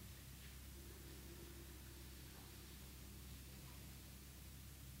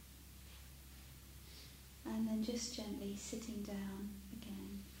 And then just gently sitting down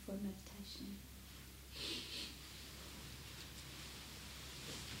again for meditation.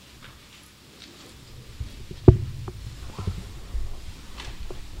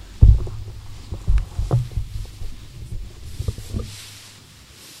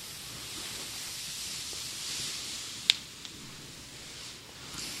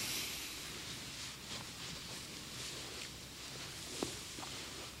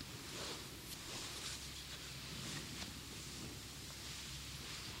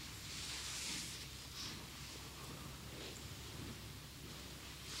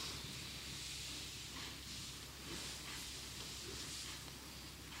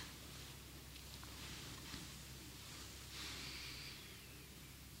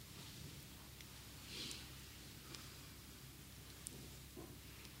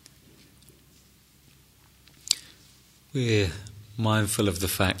 We're mindful of the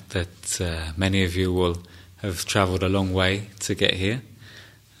fact that many of you will have travelled a long way to get here,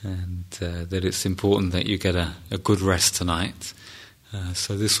 and that it's important that you get a good rest tonight.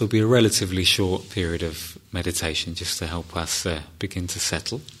 So this will be a relatively short period of meditation just to help us begin to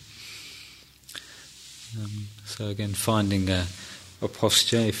settle. So again, finding a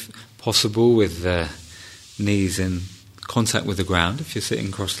posture, if possible, with knees in contact with the ground if you're sitting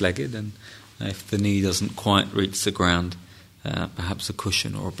cross-legged, and if the knee doesn't quite reach the ground, perhaps a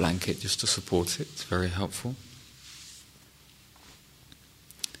cushion or a blanket just to support it. It's very helpful.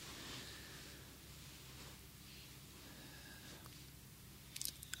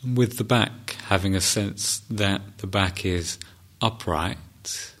 And with the back, having a sense that the back is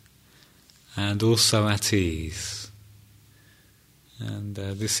upright and also at ease. And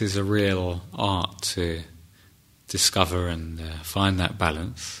this is a real art to discover and find that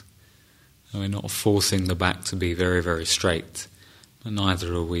balance. And we're not forcing the back to be very, very straight, but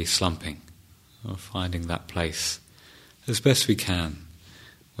neither are we slumping. We're finding that place as best we can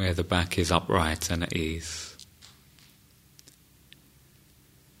where the back is upright and at ease.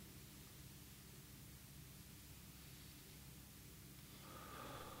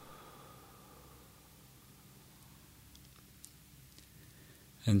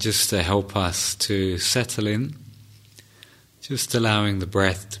 And just to help us to settle in, just allowing the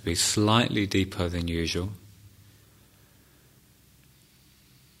breath to be slightly deeper than usual.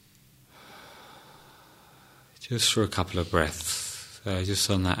 Just for a couple of breaths, just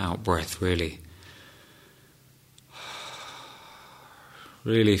on that out breath, really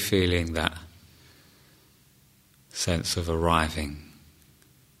feeling that sense of arriving.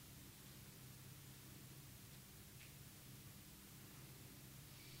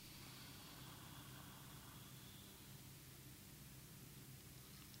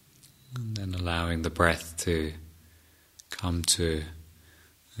 And then allowing the breath to come to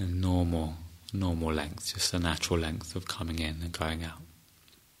a normal length, just a natural length of coming in and going out.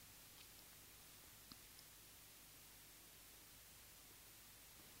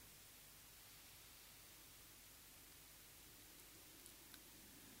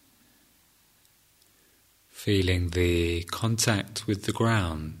 Feeling the contact with the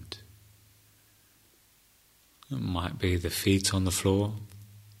ground. It might be the feet on the floor,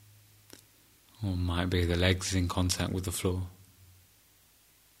 or it might be the legs in contact with the floor.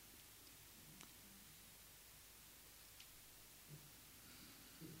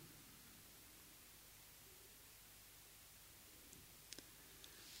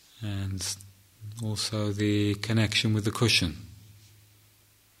 And Also the connection with the cushion.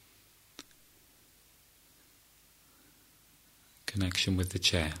 Connection with the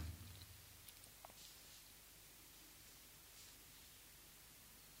chair.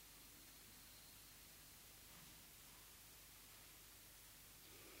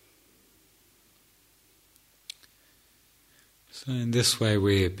 So in this way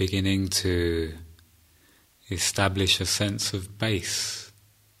we're beginning to establish a sense of base.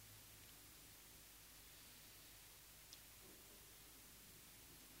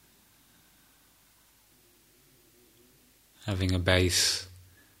 Having a base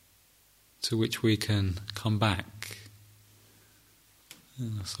to which we can come back.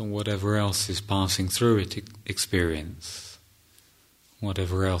 So whatever else is passing through it, experience,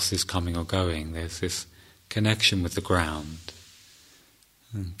 whatever else is coming or going, there's this connection with the ground,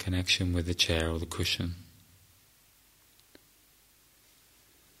 and connection with the chair or the cushion.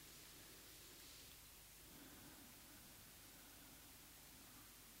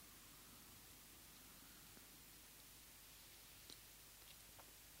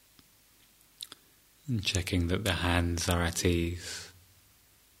 And checking that the hands are at ease.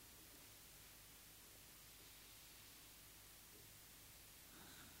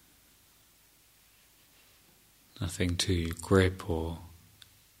 Nothing to grip or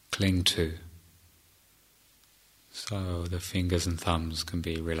cling to. So the fingers and thumbs can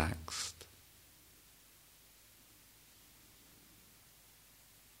be relaxed.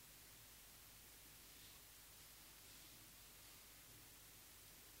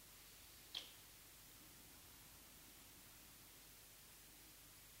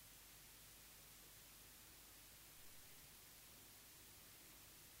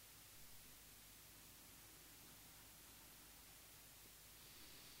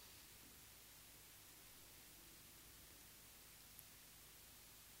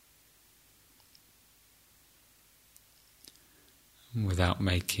 Without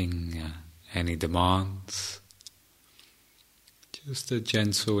making any demands, just a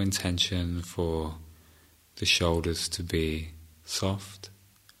gentle intention for the shoulders to be soft.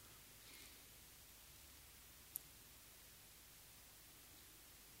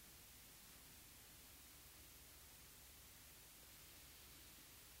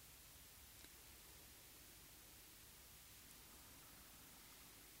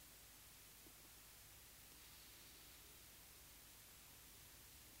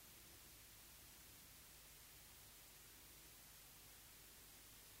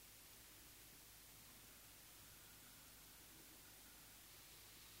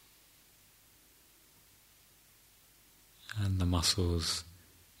 And the muscles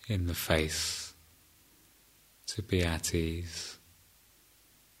in the face to be at ease.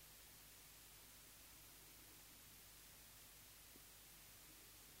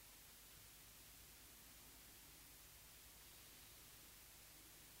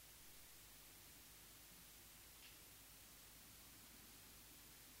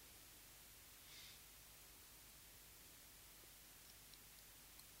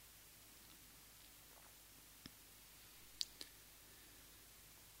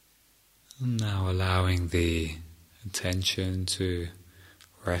 Now allowing the attention to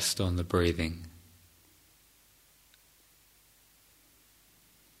rest on the breathing.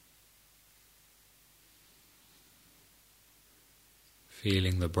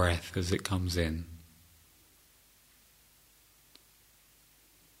 Feeling the breath as it comes in.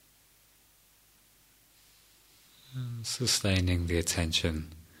 And sustaining the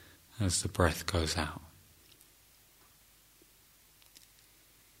attention as the breath goes out.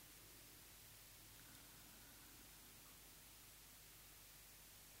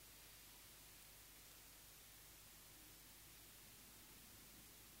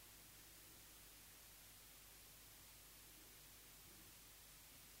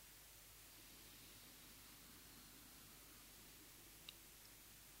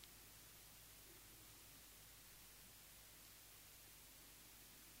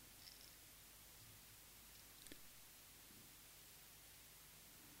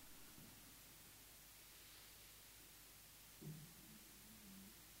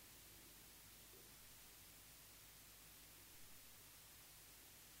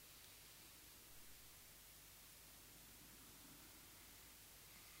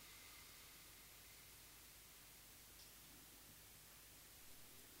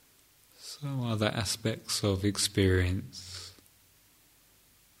 So other aspects of experience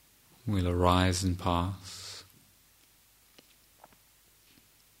will arise and pass.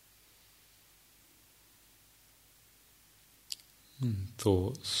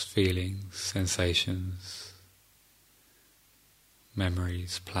 Thoughts, feelings, sensations,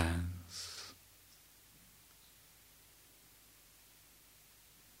 memories, plans.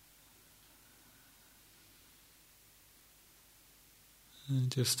 And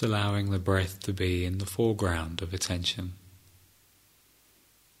just allowing the breath to be in the foreground of attention.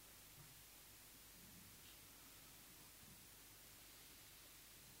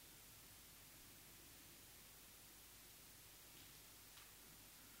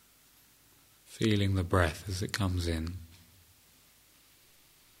 Feeling the breath as it comes in.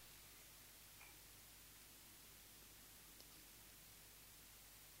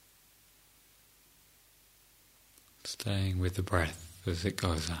 Staying with the breath as it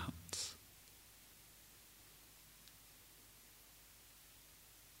goes out.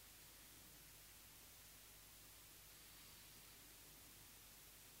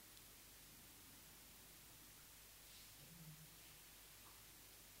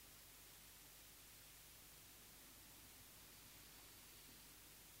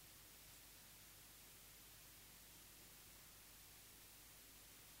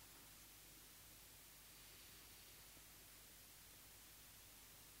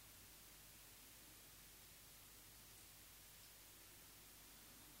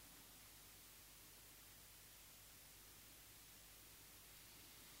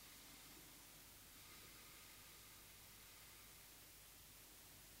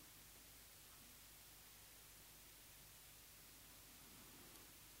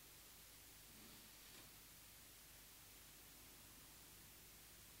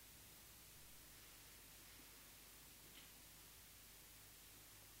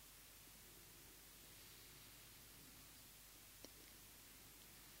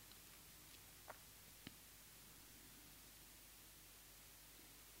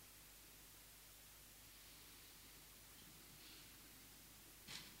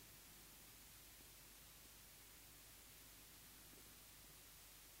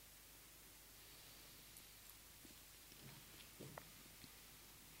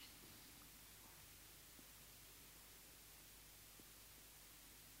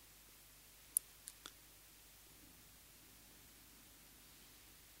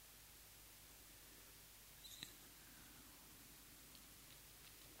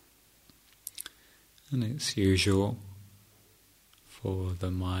 And it's usual for the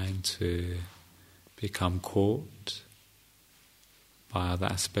mind to become caught by other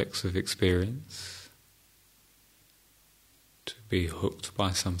aspects of experience, to be hooked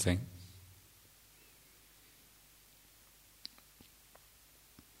by something.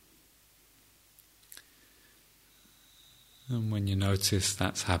 And when you notice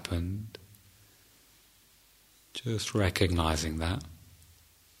that's happened, just recognizing that.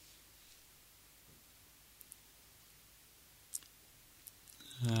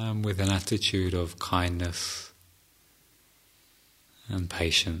 With an attitude of kindness and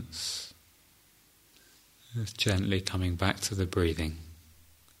patience, just gently coming back to the breathing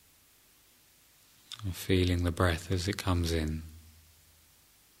and feeling the breath as it comes in,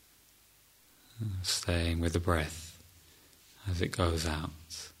 staying with the breath as it goes out.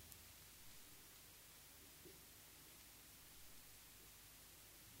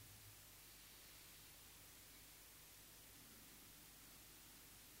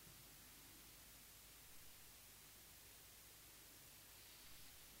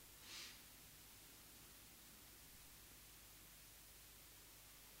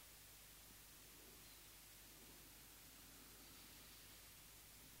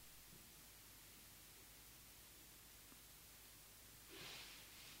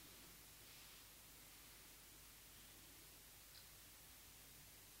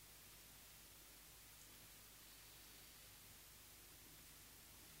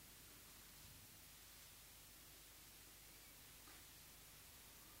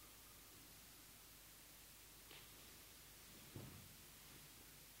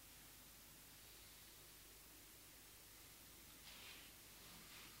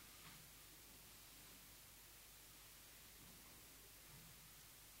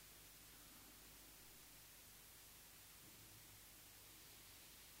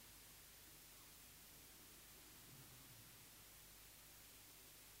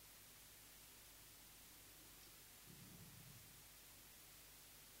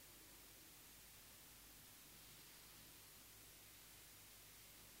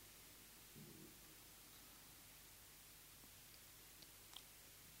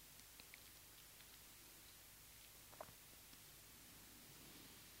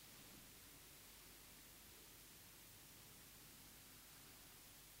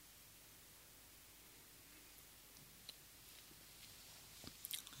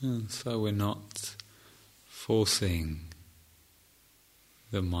 And so we're not forcing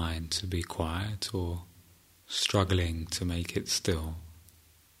the mind to be quiet or struggling to make it still,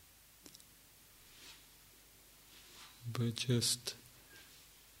 but just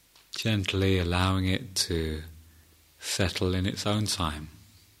gently allowing it to settle in its own time.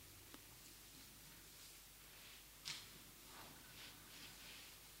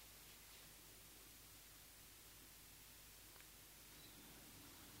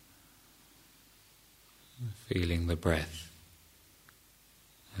 Feeling the breath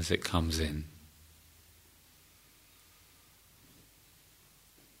as it comes in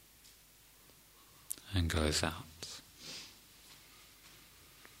and goes out.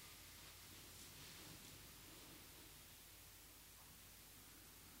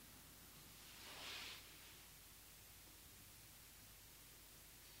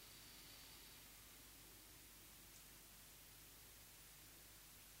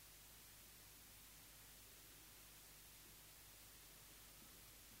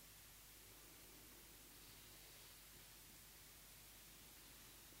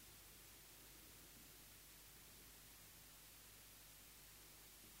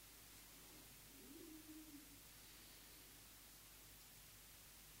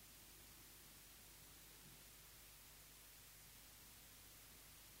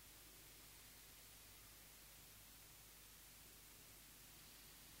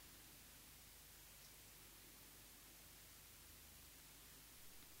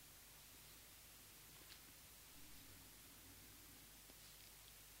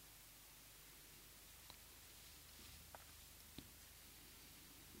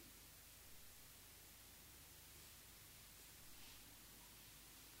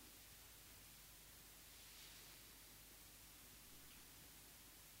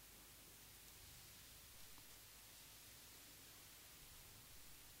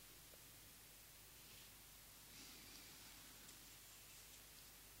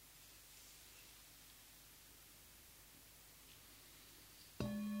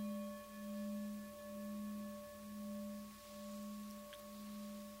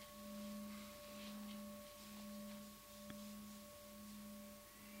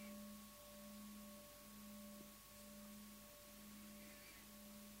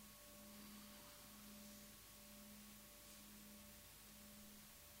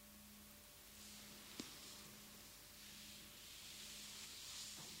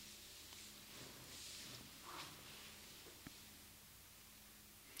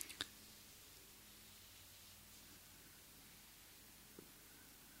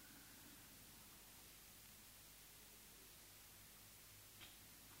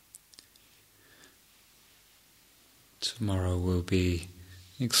 Tomorrow we'll be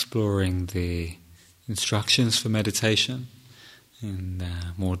exploring the instructions for meditation in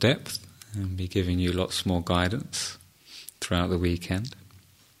more depth and be giving you lots more guidance throughout the weekend.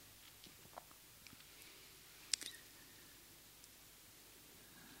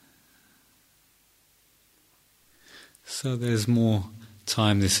 So there's more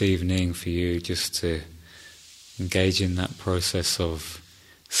time this evening for you just to engage in that process of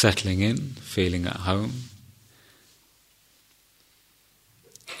settling in, feeling at home.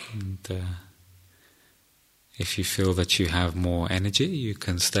 And if you feel that you have more energy, you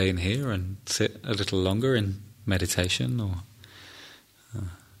can stay in here and sit a little longer in meditation, or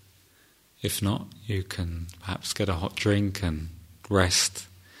if not, you can perhaps get a hot drink and rest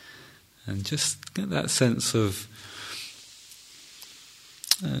and just get that sense of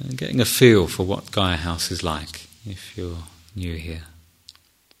getting a feel for what Gaia House is like if you're new here,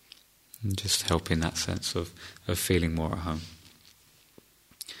 and just help in that sense of feeling more at home.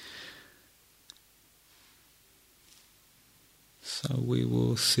 So we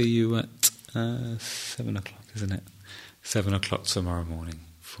will see you at 7 o'clock, isn't it? 7 o'clock tomorrow morning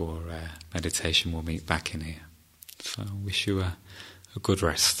for meditation. We'll meet back in here. So I wish you a good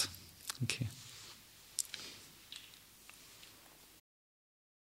rest. Thank you.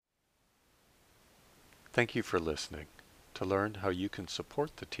 Thank you for listening. To learn how you can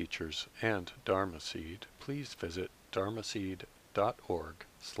support the teachers and Dharma Seed, please visit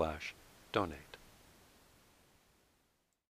dharmaseed.org/donate.